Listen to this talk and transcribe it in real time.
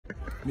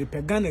Me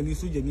pegana ni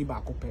soja ni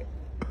ba kope.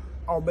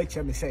 I'll bet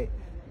you me say,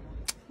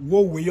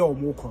 wo we your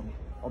moko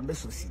or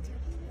best city.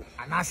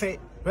 And I say,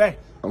 hey,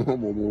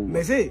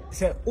 me say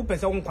open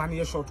some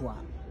quantity short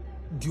one.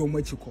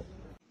 Diometrico.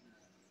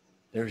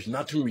 There is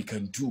nothing we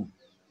can do.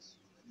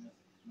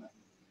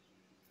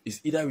 It's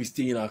either we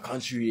stay in our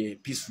country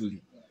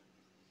peacefully,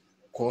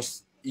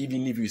 because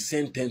even if we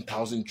send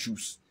 10,000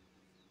 troops,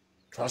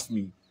 trust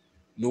me,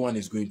 no one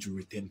is going to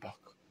return back.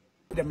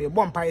 The me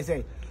one pie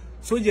say,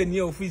 soldier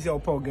near official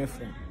poor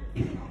girlfriend.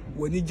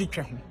 We need you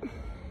track.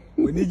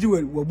 We need you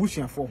we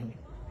bushing for him.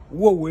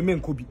 War women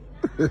could be.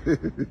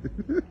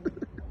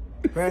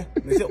 They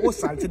say, oh,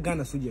 Salty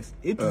Ghana soldiers.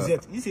 A to Z.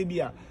 You say, be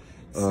a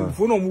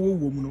phone on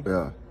woman.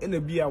 Yeah. And a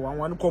beer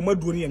one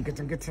commodity and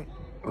getting.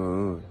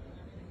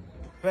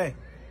 Hey,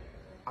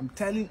 I'm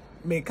telling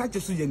me, catch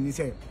a soldier and he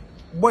say,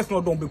 boys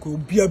not don't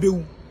be a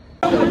bill.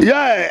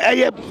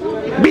 Yeah,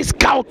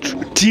 Bigscout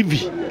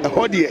TV.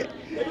 Hold here.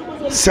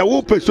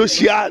 So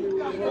social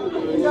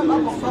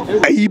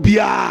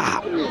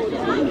Ibia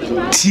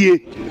Tie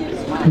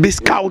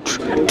Bigscout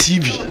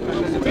TV.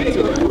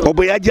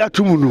 Oboyaja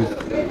tumunu.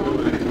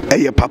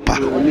 Papa.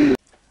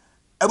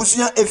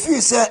 Abusuya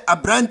efi se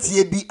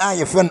abrantie bi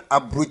aye fen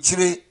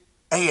abrochire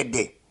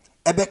de.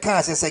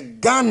 Ebeka se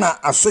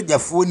Ghana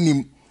asojafo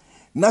nim.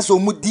 Na so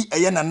mudi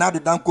Nana Addo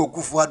danko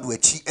kufu ado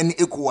achi ene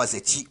ECOWAS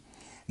achi.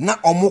 Na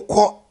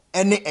omukọ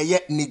ene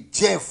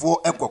Niger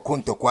fo ekoko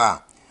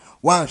ntokwa.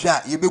 Wan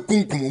hwa ye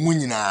bekunkum mu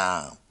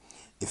nyina.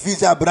 Efi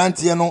se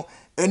abrantie no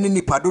ene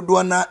nipa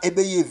dodo na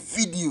ebeye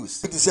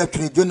videos. It is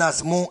Trini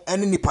Jonas mo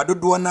ene nipa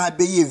dodo na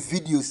ebeye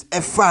videos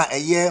efa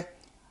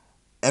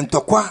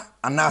entokwa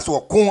anaso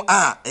okon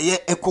a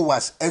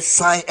ECOWAS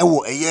eswan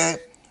ewo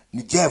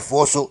Niger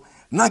fo so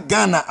na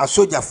Ghana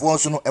asojafo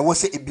so no ewo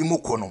se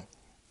ebimoko no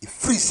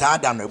free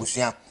saada no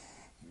ebusia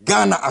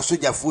Ghana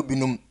asojafo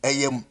binum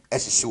eyem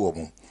esisi wo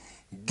mu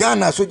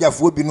Ghana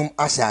asojafo binum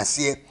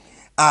asase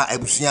a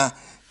ebusia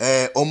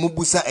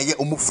omubusa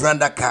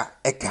omufranda ka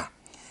eka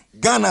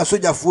Ghana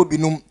asojafo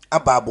binum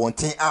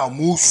ababonten a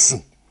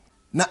omusu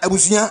na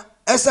ebusia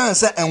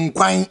esanse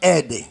enkwan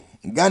ede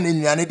Ghana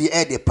nnuane de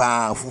ede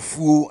pa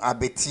fufuo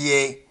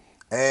abetie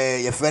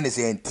ye friend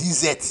say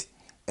TZ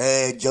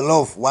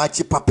jollof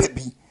wachi papa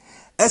bi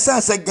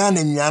esanse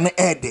Ghana nnuane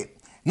ede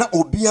na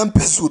obian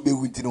peso be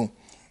wintino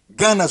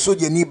Ghana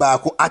soje ni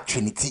baako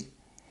atweniti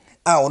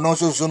a ono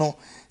so no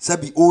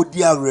sabi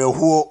odi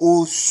areho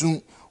o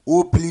sun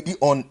o plead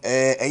on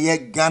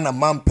Ghana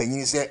man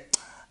panyin se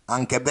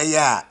ankebe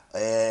ya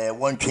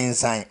won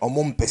twensan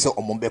omom pese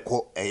omom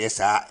beko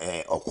saa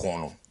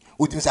okon no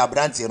utimi sa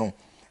brantie no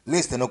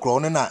list no kro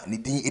no na ni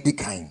din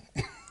edikan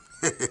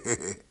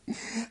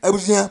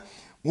abusia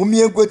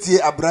mumie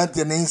gotie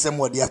abrantie ne nsem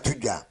wode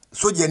atodwa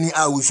soje ni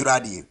a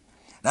usurade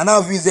na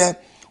ofize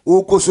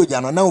oko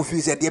soja no na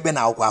ofize de be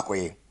na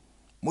akwakoye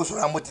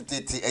musura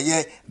motititi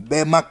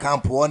bema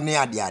camp one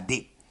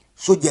ade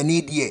soja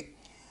ni die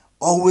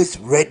always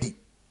ready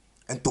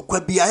and to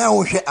kwa bia ya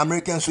hwe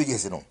American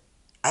soldiers no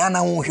aya na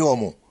hwe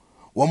omo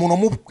no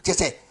mu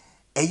chese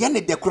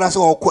ne dekura se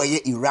okọ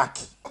Iraq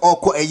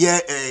okọ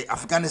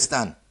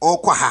Afghanistan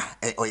okọ ha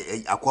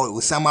akọ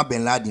Osama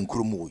bin Laden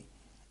krumo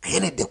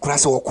ne dekura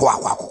se okọ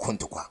akọ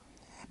ntokwa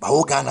ba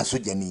wo Ghana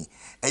soja ni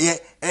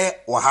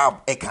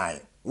Wahab ekan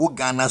wo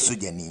Ghana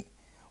soja ni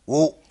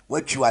wo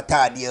watwi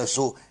atade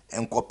so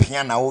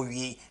enkopia na wo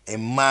wi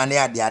emma ne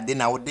ade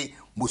na wo de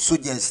mo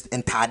soja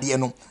entade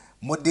no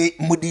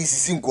mode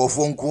sisi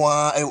nkofo nko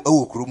a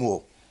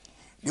ewokrumo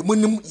de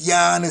munim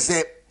ya ne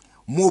se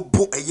mo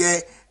bo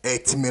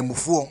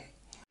timemufo.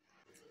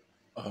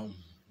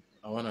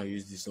 I want to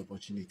use this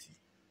opportunity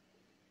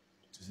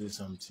to say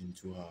something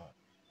to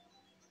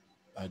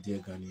our dear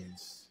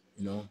Ghanaians,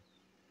 in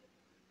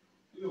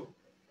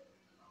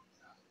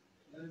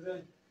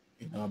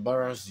our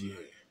barracks here,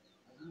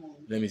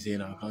 let me say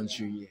in our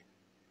country here,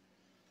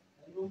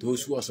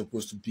 those who are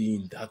supposed to be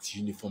in that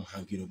uniform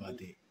hanging over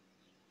there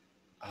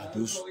are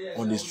those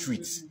on the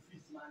streets,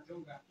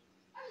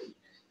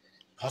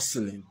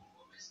 hustling,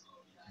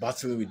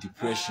 battling with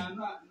depression.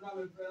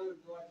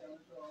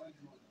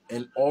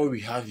 And all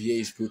we have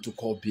here is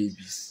protocol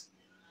babies.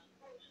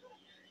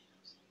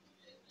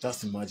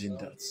 Just imagine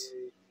that.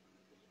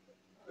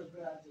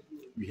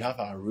 We have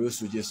our real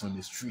soldiers on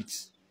the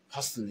streets,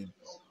 hustling.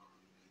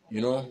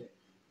 You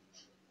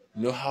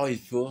know how it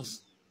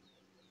feels?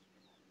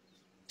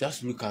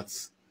 Just look at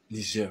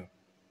Niger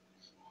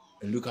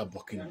and look at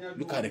Burkina.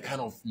 Look at the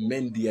kind of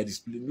men they are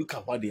displaying. Look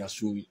at what they are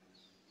showing.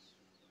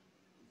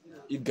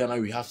 In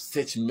Ghana, we have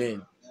such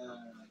men.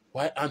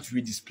 Why aren't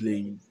we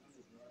displaying?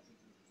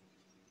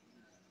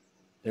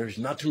 There is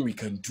nothing we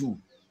can do.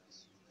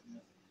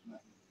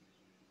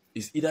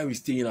 It's either we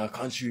stay in our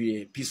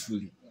country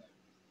peacefully,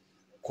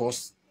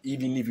 because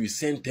even if we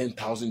send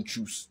 10,000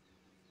 troops,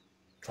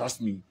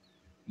 trust me,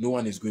 no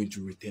one is going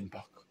to return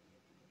back.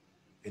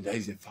 And that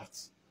is a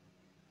fact.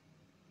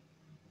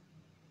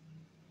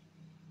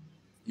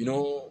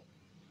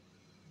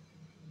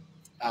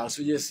 Our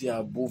soldiers here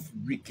are both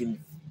weak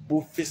in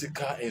both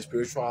physical and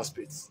spiritual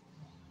aspects.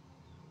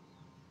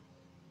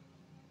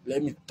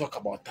 let me talk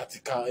about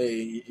tactical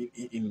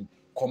in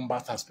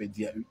combat aspect.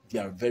 They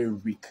are very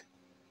weak.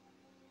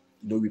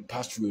 You know, we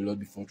passed through a lot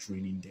before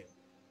training them.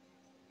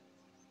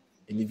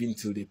 And even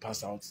till they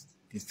pass out,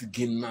 they still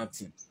gain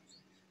nothing.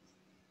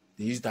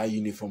 They use that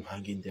uniform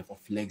hanging there for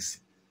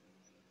flexing.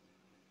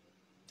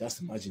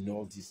 Just imagine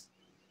all this.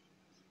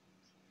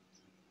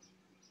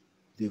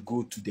 They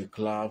go to the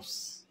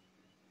clubs,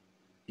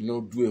 you know,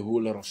 do a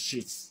whole lot of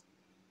shit.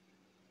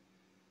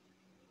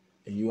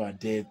 And you are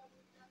there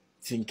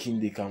thinking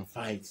they can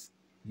fight.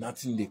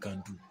 Nothing they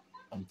can do.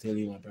 I'm telling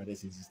you, my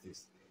brothers and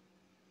sisters.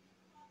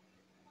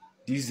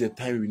 This is the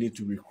time we need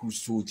to recruit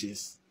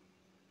soldiers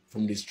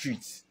from the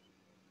streets.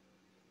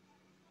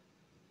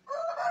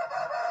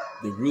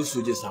 The real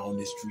soldiers are on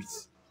the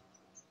streets.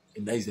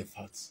 And that is the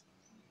fact.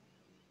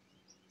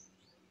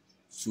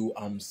 So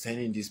I'm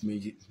sending this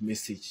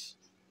message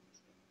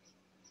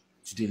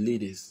to the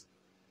leaders.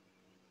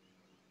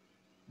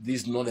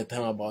 This is not the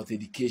time about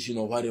education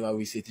or whatever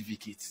with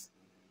certificates.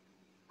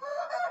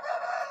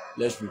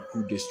 Let's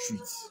recruit the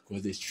streets,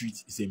 because the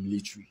street is a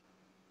military.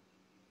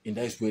 And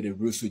that is where the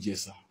real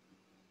soldiers are.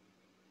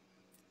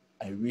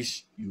 I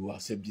wish you will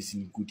accept this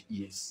in good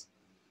ears.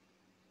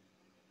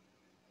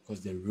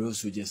 Because the real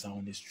soldiers are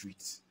on the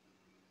streets.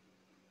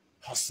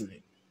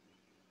 Hustling.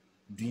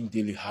 Doing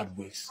daily hard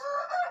works.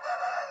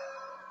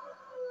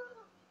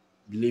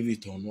 Believe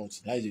it or not,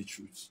 that is the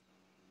truth.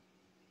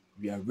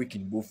 We are weak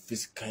in both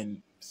physical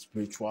and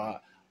spiritual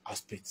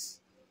aspects.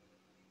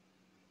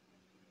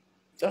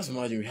 Just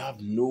imagine we have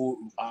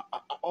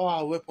all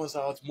our weapons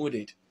are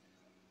outmoded.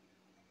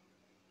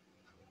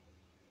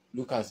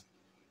 Look at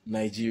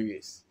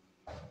Nigerians.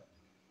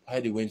 How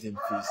they went and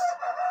faced.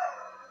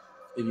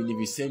 Even if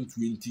we send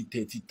 20,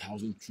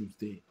 30,000 troops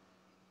there,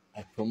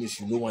 I promise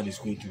you no one is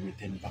going to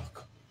return back.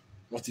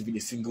 Not even a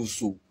single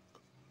soul.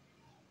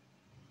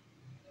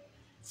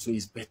 So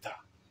it's better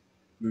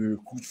we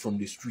recruit from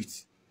the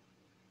streets.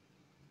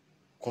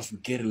 Because we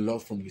get a lot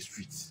from the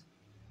streets.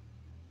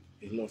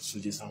 A lot of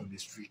soldiers are on the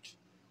street.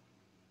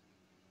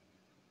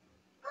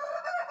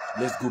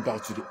 Let's go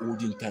back to the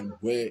olden time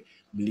where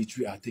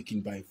military are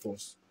taken by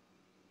force.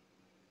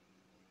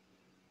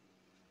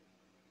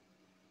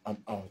 I'm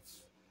out.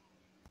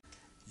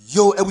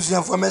 Yo,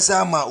 ebusian for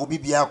mesa ma obi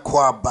bia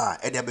kwa ba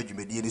e de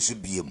abadwumedie ni so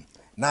biem.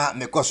 Na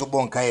mekoso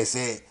bonka ye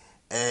se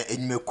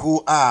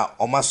enyimeku a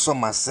omaso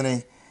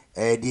masene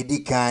de di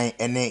kan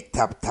ene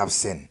tap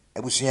sen.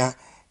 Ebusian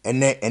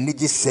ene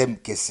enigi sem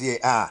kese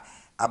a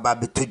aba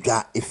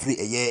betodwa efri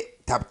eye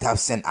tap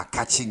sen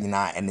akachi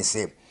nyina ene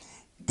se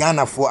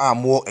Ghana for a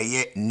mo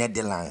eye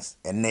Netherlands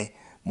ene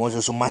mo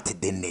so mate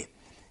denne.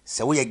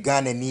 Se wo ye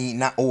Ghana ni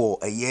na o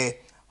eye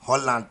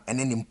Holland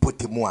ene ni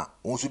mpotemu a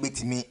wo so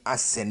betimi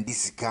asend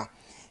sika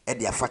e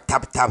de afa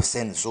tap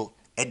sen so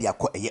e de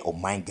akọ eye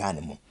oman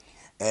Ghana mu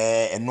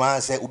eno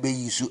an se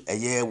ubeyisu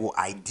eye wo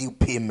ideal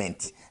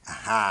payment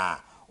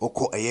aha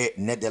oko eye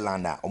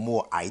Netherlands a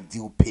omo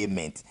ideal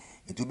payment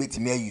etu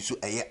betimi ayisu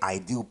eye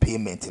ideal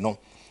payment no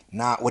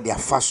na wo de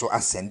afa so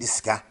asend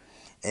sika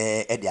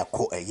e de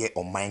akọ eye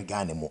oman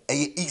Ghana mu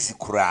eye easy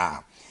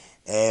kura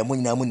mo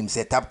nyina mo nim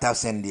se tap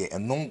sen de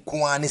eno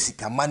nko an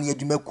sika man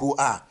adwumaku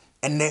a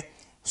ene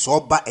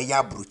so ba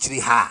eya bruchiri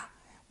ha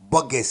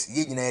bogus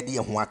ye nyina ye de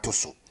ho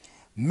atoso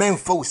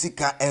memfa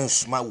usika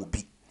ensuma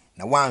obi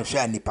na wanhwe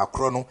anipa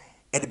kro no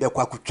e de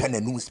bekwa kutwa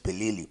nanu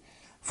spelele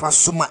fa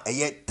soma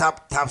eye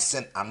tap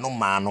sen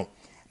anoma no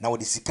na wo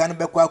de sika no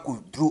bekwa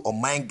kudru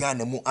oman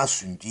Ghana mu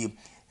asundie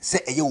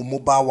se eye wo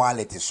mobile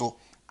wallet so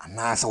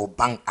anasa wo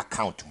bank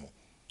account mu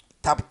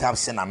tap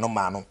sen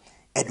anoma no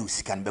e de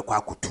sika no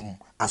bekwa kutum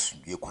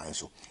asundie kwan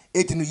so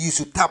etinu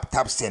yisu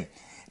tap sen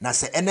na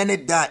se enene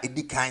da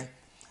edikan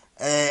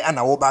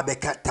ana wo ba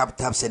beka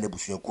tap sen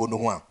ebusuako no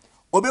ho a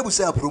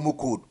obebusa promo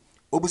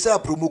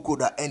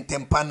code a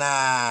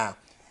entempana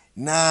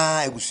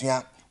na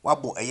ebusua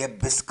wabo eye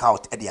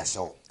Bigscout e dia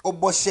show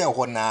obo share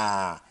ho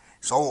na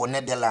so wo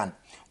Netherlands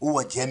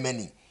wo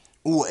Germany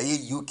wo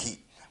eye UK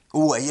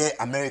wo eye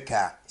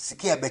America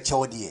sika be che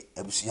wo de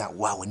ebusua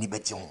wa woni be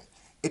che ho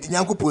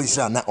etinyankopon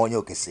hira na onye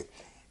okese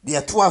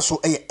de to aso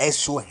eye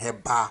eso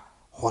heba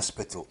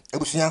hospital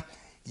ebusua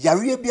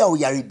yare bia wo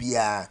yare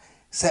bia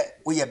se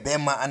wo ye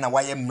bema ana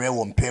wa ye mre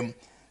wo mpem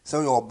se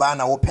wo oba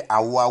na wo pe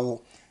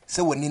awoawo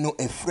se woni no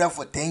efra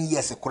for 10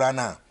 years kura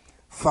na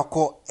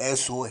fako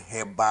eso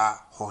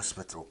heba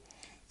hospital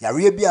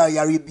yare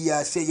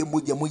bia se ye mu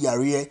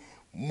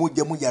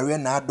yare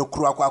na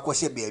adokro akwa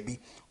hye baabi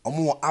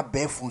omo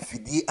abefu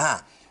mfidie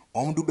a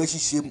omdu be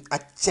hyehyem a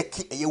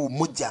check eye wo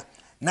moja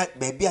na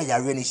baabi a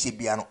yare ne hye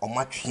bia no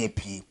omatwe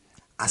pie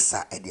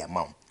asa e de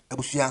amount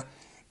abusua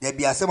de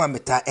bia se ma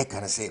meta e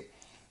kan se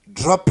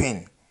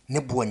dropping ne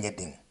boonye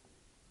den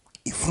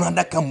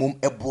ifuna ka mom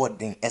e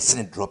boarding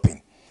esene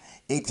dropping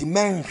enti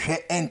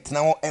menhwe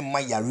entna wo emma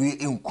yare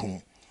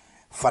enkum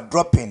fa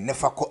dropping ne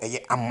fa ko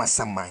eye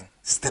amasaman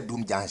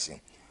stadium junction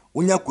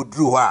wonya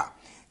kodru ho a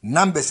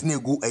numbers na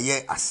egu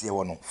eye ase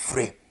wo no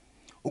free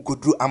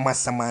ukodru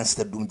amasaman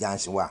stadium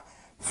junction wa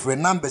free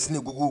numbers na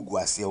egu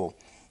ase wo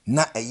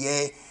na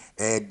eye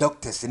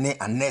doctors ne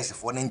nurse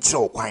for ne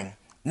nkyere kwan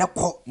na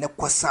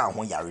kɔ saa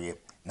ho yare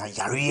na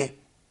yare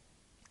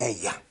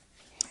eya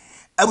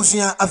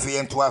abusuya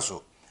afeye nto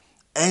aso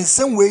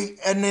ensem we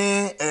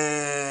ene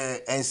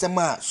ensem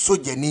a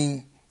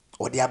sojani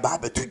ode aba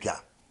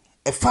betodwa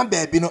efa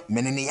baabi no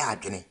menene ya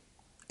adwene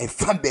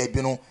efa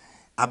baabi no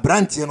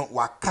abrante no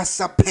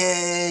wakasa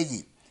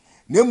peyi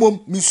nemom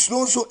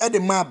misuro so ede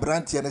ma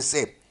abrante no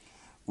se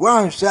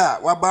wanhwa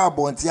waba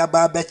abonte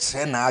aba be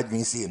kire na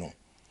adwen sei no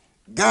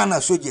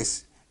Ghana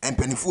soldiers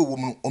empanifo wo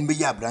mu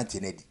ombeyi abrante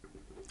na di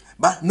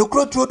ba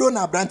nokrotrodo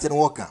na abrante no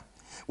woka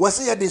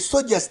wase ya the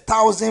soldiers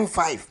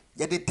 1,005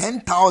 ya the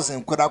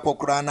 10,000 koda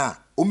kokora na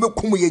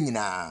omekum ye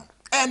nyina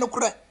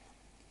nokra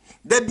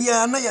da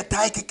bia na ya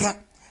tai keka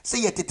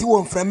se ya tete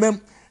won framem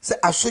se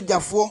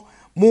asojafo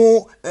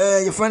mo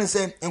ye friend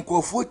se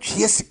enkofo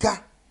twie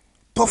sika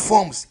to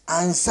forms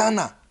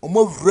ansana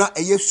omovura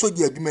eye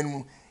soldier adwuma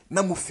mu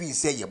na mu fi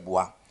se ye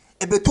boa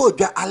ebeto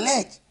odwa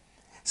alert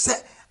se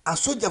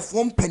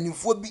asojafo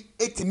mpanifo bi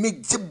etime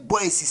gye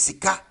boys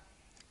sika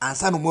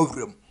ansana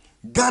omovura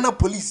Ghana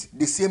police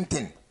the same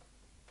thing.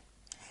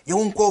 Ye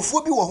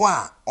wonkofo bi wo ho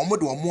a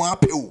omode omo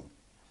apew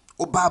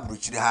oba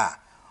abrochire ha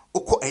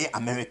okọ eye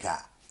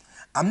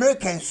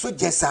American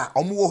soldiers a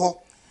omo wo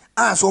ho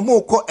a so omo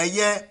okọ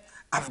eye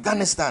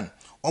Afghanistan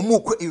omo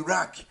okọ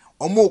Iraq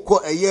omo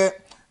okọ eye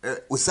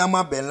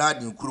Osama bin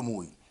Laden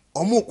kurumu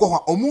omo okọ ha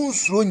omo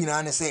nsuro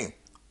nyina ne se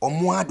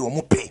omo ade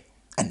omo pe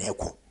ana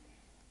ekọ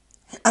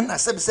ana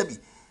sebi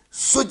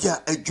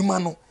soldier adwuma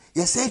no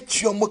ye se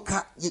twi omo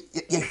ka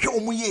ye hwe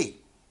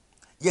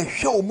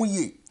omo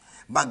ye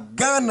ba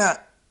Ghana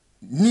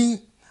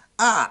ni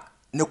a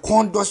ne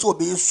kondo so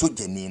be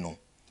sojani no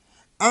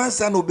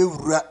ansa no be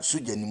wura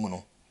sojani mu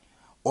no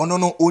ono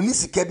no oni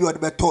sika bi ode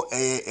beto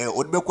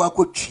ode bekọ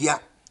akotwia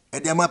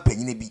ede ama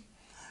panyine bi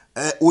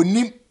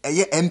onim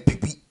eye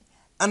MPP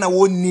ana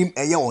wonim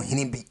eye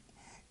ohene bi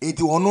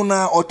enti ono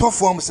na auto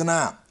forms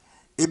na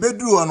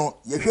ebeduru ono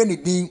ye hwe ne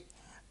din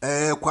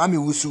Kwame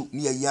Wusu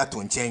ni ye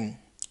ato nchen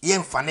ye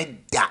mfa ne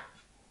da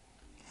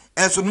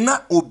eso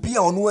na obi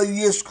a ono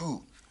awie school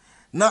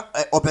na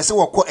opese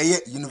wokọ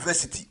eye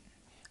university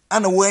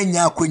ana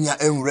wanya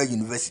akonya enwura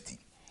university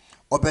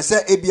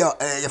opese ebia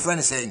ye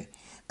friend saying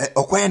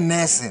okoye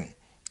nursing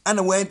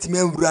ana wantime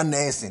enwura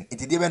nursing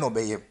itide be no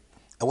beye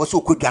ewoso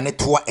okodwane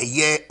toa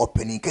eye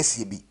opening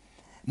kase bi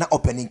na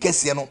opening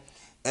kase no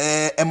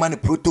ema ne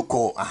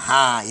protocol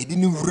aha yedi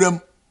ni wuram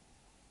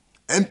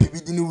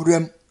MPB di ni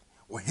wuram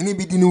ohene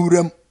bi di ni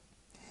wuram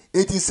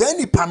eti se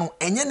nipa no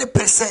enye ne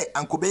pese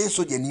ankobeye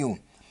sojani o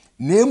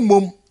na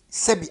mom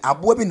sebi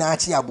abo bi na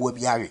achi abo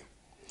bi awe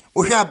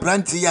ohwe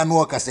abranti ya no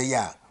okase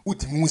ya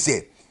utimu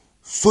se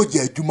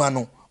soja adwuma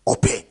no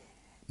ope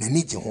na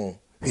nije ho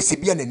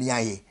hwesibia na ni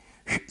aye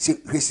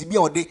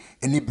hwesibia ode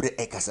enibre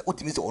ekase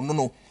utimi se ono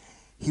no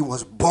he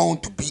was born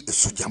to be a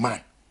soldier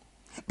man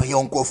but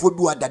yonkofo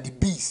bi wada the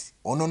beast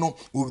ono no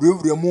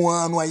owurewure mu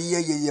anu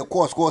aye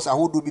course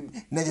ahodo bi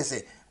na je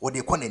se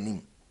ode kọ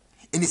nanim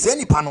eni se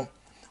nipa no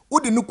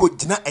ode no ko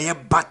gina eye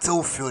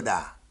battlefield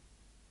a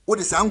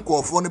ode sa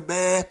nkofo no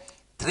be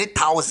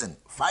 3,000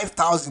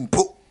 5,000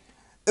 po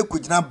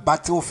ekugina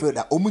battlefield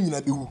a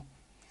omunyina bi hu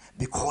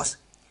because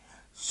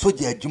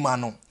soldier adwuma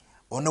no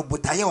ono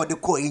botaye ode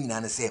kọ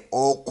nyina ne se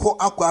okọ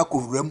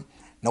akọ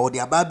na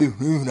ode aba be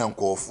hwehuna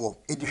nkofo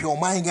edihwe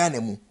oman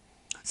Ghana mu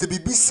se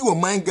bibisi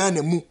oman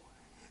Ghana mu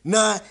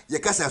na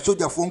yekasa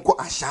soldierfo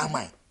nko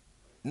ashaman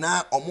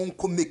na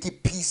omonko make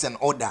peace and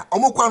order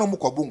omokwa no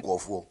mokọbu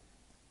nkofo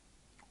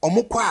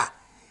omokwa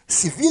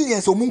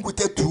civilians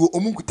omunkuta tuo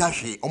omunkuta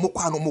hwe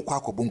omokwa no mokwa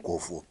akọbu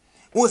nkofo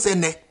won se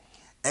ne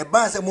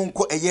eba se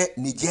monko eye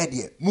Niger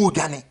de mu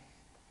dwane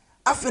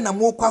afi na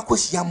mokwa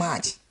akosia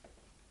match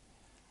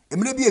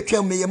emre bi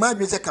etwa me ye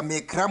madwe se ka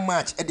me kra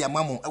match e de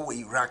amamo e wo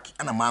Iraq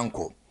ana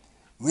manko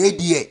we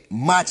die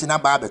match na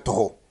ba beto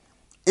ho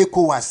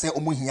eko wase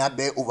omuhia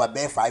be over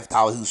be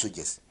 5,000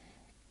 soldiers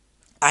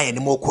aye ne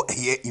moko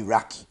eye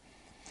Iraq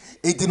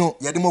edino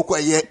ye de moko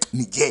eye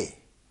Niger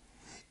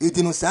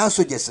edino sa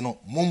soldiers no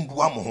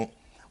mombua mo ho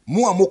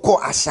mu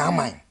amoko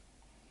ashaman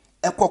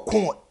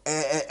ekokon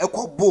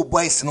ekọ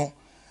boys no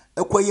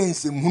ekọ ye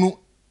nsemhunu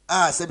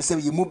a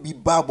sebi ye mu bi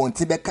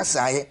babonte be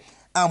kasaye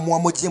amu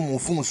amogye mu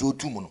fun so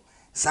otumu no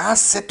saa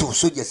settle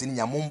soldiers ni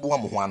nyamombo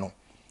am ho ano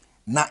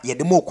na ye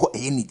de moko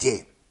eye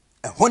Niger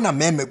eho na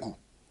memegu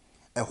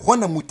eho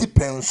na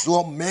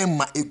mutipenso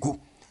mema egu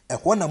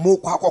eho na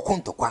moko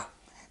akokontokwa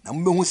na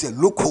mbehu se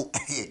local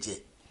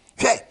eje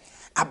hwe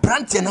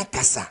abrante na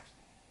kasa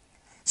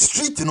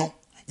street no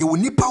ye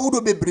wonipa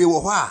wodo bebre wo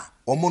ho a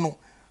omo no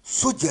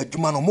soldier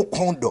adwuma no mo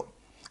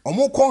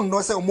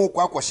kondo se omo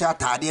kwa akọhye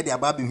atade de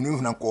aba be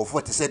hunu na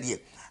nkofo te se de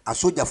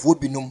asojafo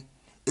binom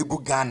egu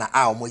Ghana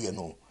a omo ye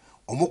no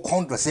omo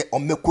kondo se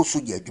omeko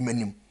soldier adwuma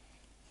nim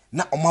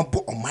na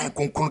omabo oman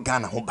konkon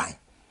Ghana ho ban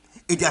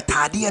edi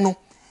atade no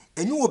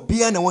enye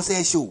obia na wo se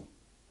hye o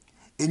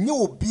enye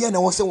obia na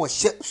wo se wo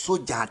hye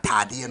soldier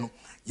atade no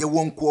ye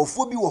won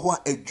nkofo bi wo ho a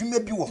adwuma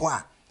bi wo ho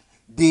a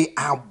they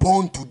are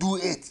born to do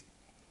it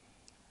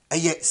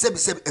eye sebi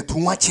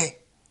etunwache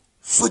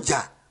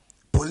soldier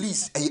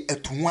police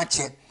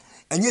etunwache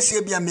enye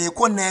se bia me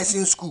ko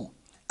nursing school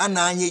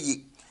ana anye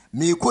yi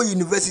me ko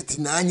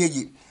university na anye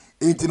yi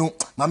enti no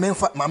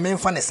ma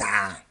memfa ne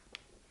saa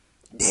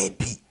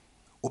debi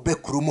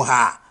obekuru mu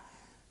ha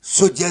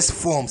soldiers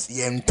forms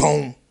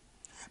yenton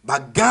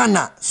but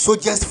Ghana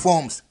soldiers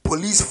forms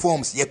police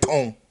forms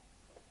yeton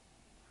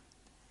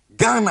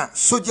Ghana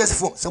soldiers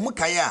forms so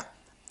mukaya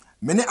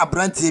mene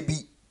abrante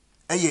bi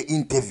eye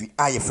interview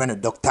aye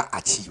friend Dr.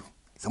 Achiu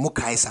so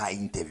mukaya sa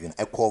interview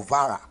e call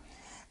vara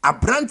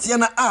abrante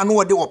na no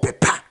wode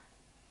opepa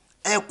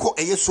e ko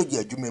eye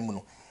soldier adwuma mu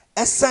no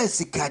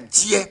essence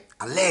kagie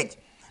allege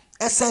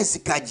essence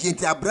kagie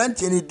nti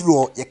abrante ni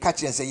duro ye ka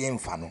kire se ye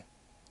mfa no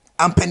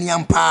ampani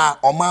ampa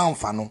o ma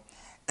mfa no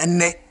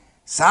enne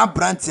sa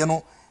abrante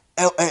no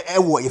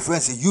wo your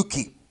friends UK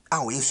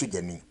we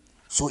soldier ni.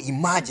 So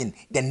imagine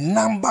the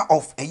number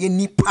of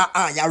nipa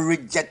ya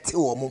reject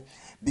omo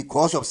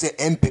because of say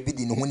MPB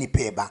di no ni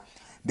peba,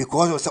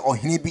 because of say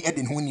ohini bi e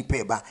di no ni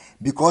peba,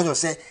 because of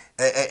say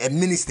a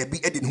minister bi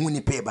e di no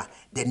ni peba.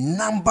 The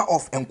number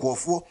of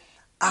enkofo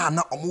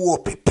na omo wo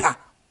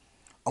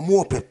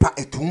pepa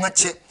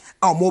etunwache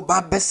omo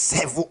ba be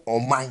serve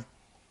oman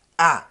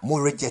mo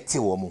reject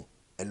omo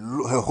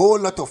a whole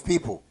lot of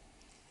people.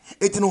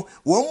 It no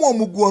one more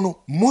muguo no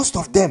most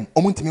of them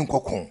omuntimi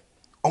nkokon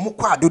omo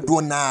kwa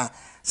dodo na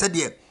said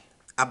de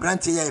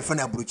abrante ya efa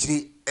na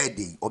abrochiri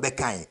ede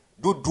obekan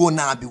dodo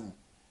na abewu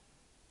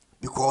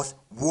because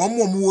one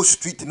more mu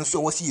street no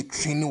so was you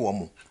training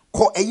womo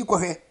ko eyi ko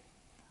hwe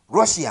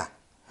Russia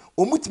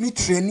omutimi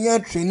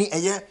training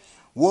eye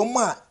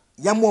woma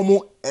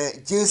yamomo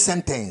jail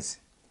sentence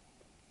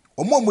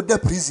omo da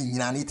prison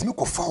nyina na itimi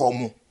ko fa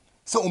womo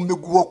se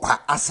omegu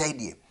kwa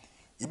aside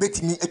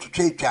ibetimi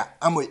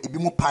etwetwa amo ebi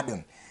mu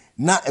pardon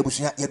na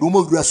ebusunya ye do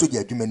mo wura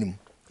soja adwumanim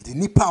iti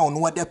nipa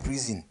ono wada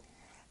prison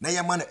na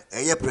ye man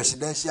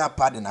presidential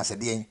pardon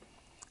asede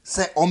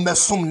se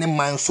ombesom ne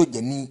man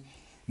soja ni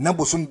na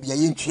bosom bia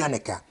ye ntwa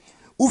neka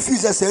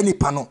ufize se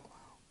nipa no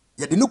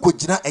ye de no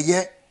kogina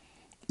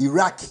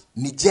Iraq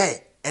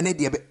Niger ene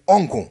de be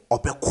onko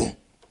opeko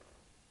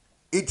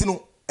iti no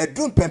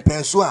edun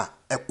pempenso a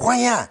ekwan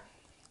a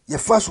ye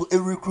fa so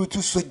recruit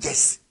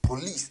soldiers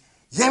police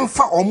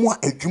yemfa omo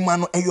adwuma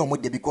no omo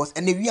de because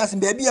ene wiase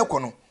be bia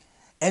ekono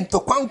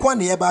entokwankwa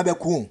ne ye ba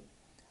beku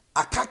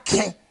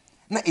akake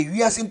na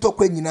ewiase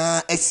ntokwa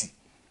nyina asi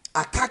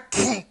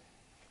akake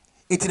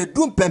itine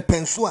dum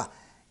pempenso a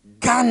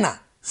Ghana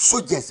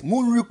soldiers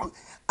mu recruit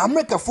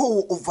America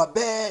for over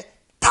there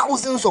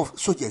thousands of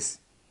soldiers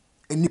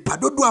and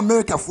nipadodo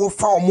America for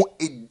fa omo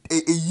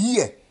a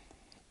year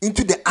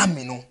into the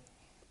army no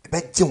be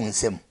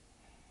jiwonsem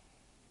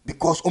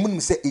because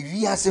omo say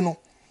ewiase no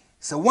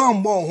se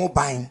wan bo ho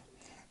ban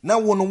na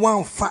won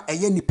wan fa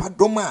eye nipa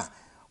dom a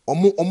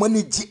omo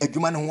ne gi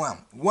adwuma ne ho a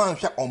wan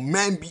hwa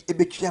oman bi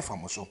ebetwa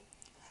fam so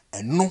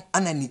eno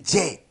ana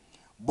Niger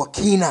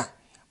Burkina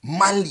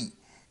Mali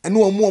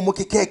eno omo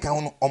kekeka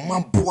ho no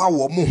oman boa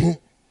wo mo ho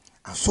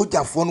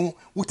asojafo no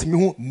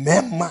wutimi ho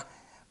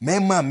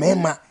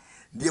mema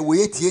de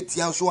we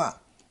tietia so a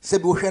se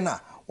bi wo hwe na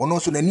ono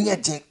so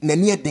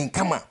nani eden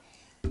kama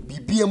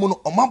bibia mu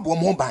no omabo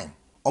mo ban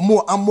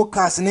omo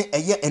amokas ne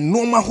eye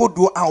enoma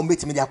hodo a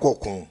ometimi de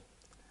akokon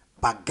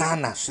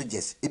bagana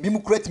soldiers ebi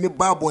mu create me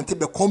babo nte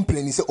be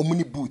complain say omo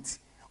ni boot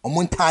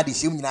omo ntade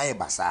hye nyina ye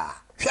basa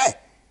hwe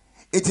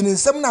etini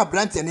nsem na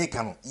brante ne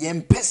ka no ye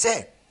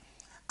mpese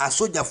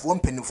asojafo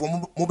mpanifo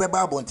mo be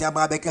babo nte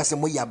aba be ka se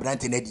mo ya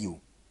brante na di o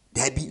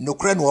dabi no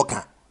kre no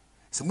oka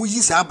se mo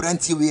yi sa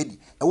brante we di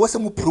e wo se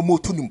mo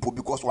promote ni mpo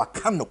because wa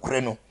kan no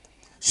kre no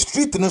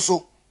street no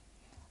so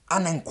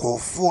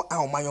anankofo a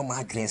omayo ma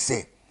adwen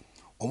se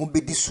omo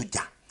bedi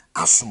soja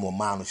asomo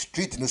man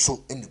street no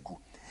so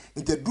enigu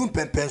inte dum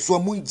pempenso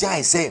mu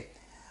njai se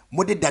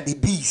mode daddy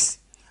bees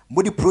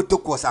mode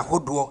protocols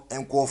ahodo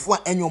enkofo a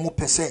enyo mo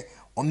pese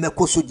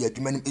omeko soja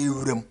adwumanim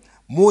ewuram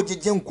mo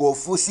jeje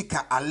nkofo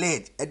sika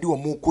allege ede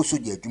omo ko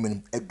soja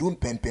adwumanim edum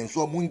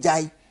pempenso mu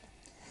njai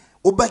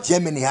oba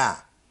Germany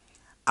ha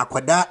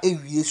akwada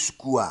ewie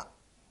suku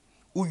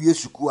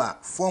a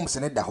forms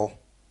ne da ho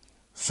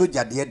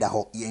soja de da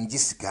ho yenji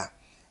sika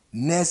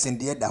nurse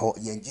de da ho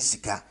yenji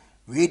sika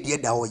we de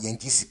da ho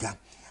yenji sika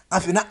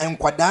afi na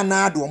enkwada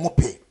na ado mo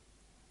pe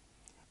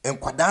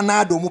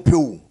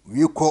o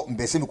we ko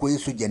mbese mi ko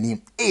soja ni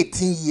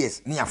 18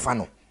 years ni afa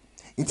no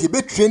nti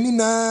be training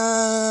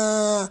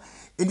na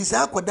eni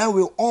sa akwada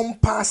we on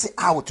pass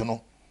out no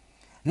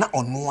na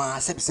ono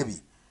a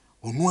sebi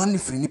ono an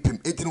firi ni pem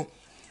etino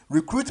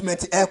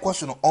recruitment air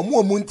course no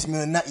omo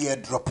ntimi na ye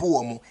drop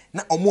wo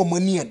na omo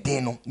ni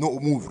eden no na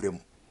omo wurem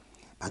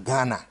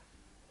bagana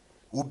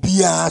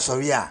obia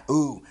sorry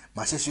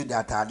ma sese da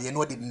atade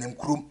no de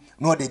nemkrum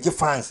no de ge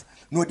fans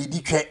no de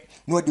ditwe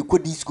no de ko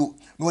disco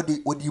no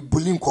de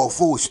bullying call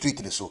for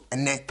street ni so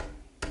enne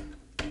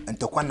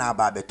entokwa na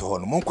aba beto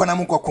no monkwana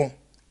monkokon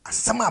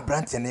asama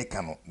brand ne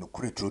ka no no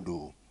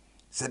kuretrodo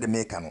se de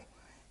me ka no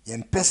ye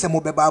mpese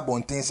mo beba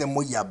abonten se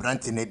mo ya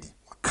brand ne di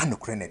ka no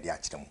kure ne di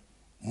akire mo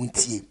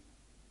muntie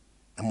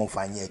na mo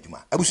fanye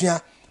adwuma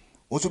abusuya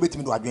wo so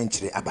betimi do adwen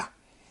kire aba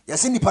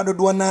yase nipa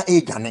dodo na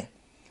edwane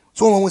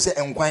So mo say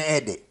enkwan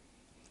ede.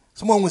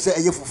 So mo say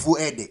eye fufu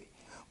ede.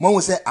 Mo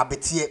say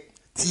abetie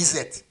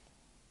TZ.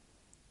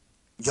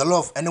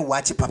 Jollof ene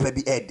wachi papa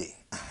bi ede.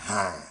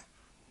 Aha.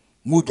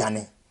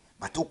 Mudane.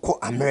 But uko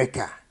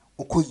America,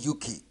 uko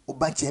UK,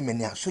 uba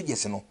Germany, so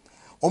yes no.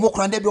 Omo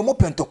krande bi omo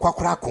pento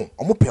kwakora kon,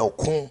 omo pe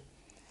okon.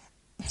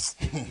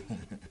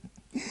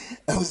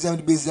 Awusem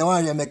de bezia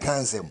wan ya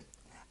mekansem.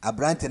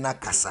 Abrante na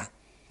kasa.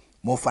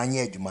 Mo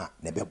fanye adwuma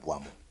na beboa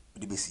mo.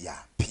 De besia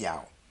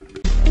piao.